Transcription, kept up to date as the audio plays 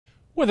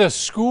With a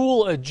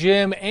school, a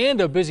gym, and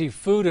a busy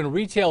food and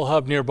retail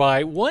hub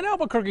nearby, one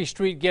Albuquerque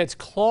street gets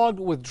clogged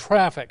with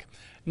traffic.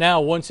 Now,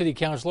 one city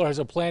councilor has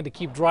a plan to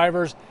keep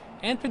drivers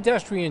and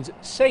pedestrians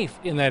safe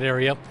in that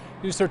area.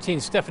 News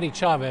 13's Stephanie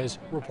Chavez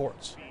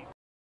reports.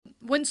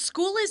 When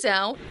school is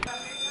out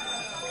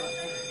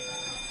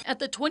at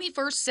the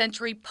 21st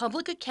Century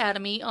Public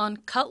Academy on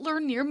Cutler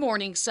near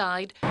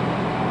Morningside,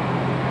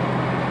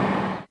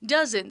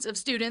 dozens of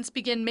students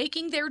begin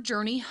making their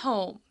journey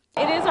home.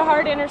 It is a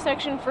hard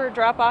intersection for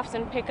drop-offs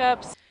and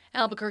pickups.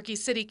 Albuquerque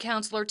City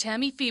Councilor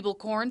Tammy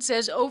Feeblecorn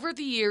says over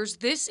the years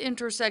this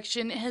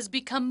intersection has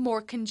become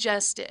more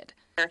congested.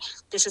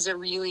 This is a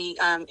really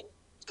kind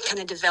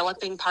of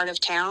developing part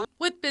of town.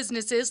 With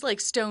businesses like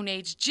Stone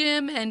Age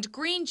Gym and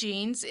Green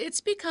Jeans,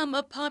 it's become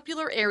a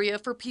popular area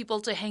for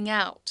people to hang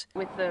out.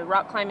 With the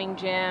rock climbing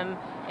gym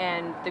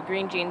and the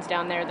Green Jeans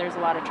down there, there's a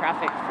lot of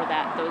traffic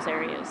for those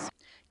areas.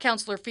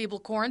 Councilor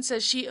Feeblecorn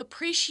says she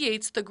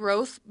appreciates the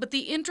growth, but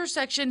the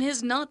intersection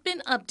has not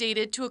been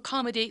updated to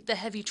accommodate the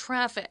heavy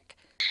traffic.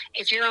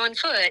 If you're on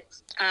foot,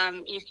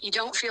 you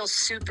don't feel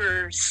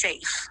super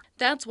safe.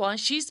 That's why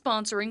she's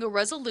sponsoring a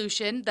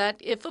resolution that,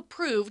 if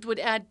approved, would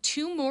add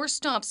 2 more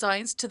stop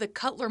signs to the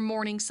Cutler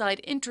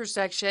Morningside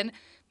intersection,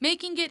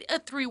 making it a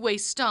 3-way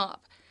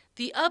stop.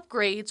 The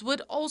upgrades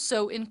would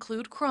also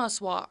include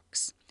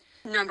crosswalks.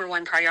 Number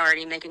one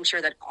priority, making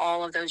sure that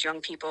all of those young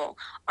people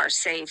are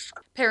safe.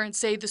 Parents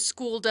say the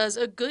school does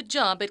a good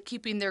job at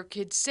keeping their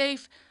kids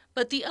safe,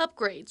 but the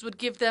upgrades would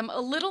give them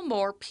a little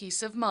more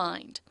peace of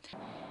mind.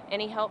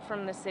 Any help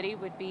from the city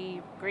would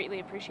be greatly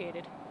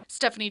appreciated.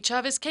 Stephanie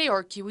Chavez,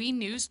 KRQE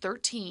News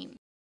 13.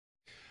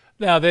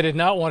 Now, they did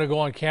not want to go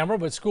on camera,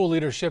 but school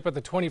leadership at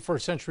the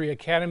 21st Century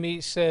Academy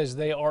says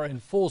they are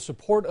in full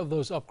support of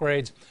those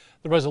upgrades.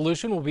 The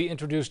resolution will be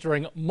introduced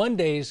during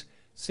Monday's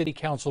City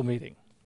Council meeting.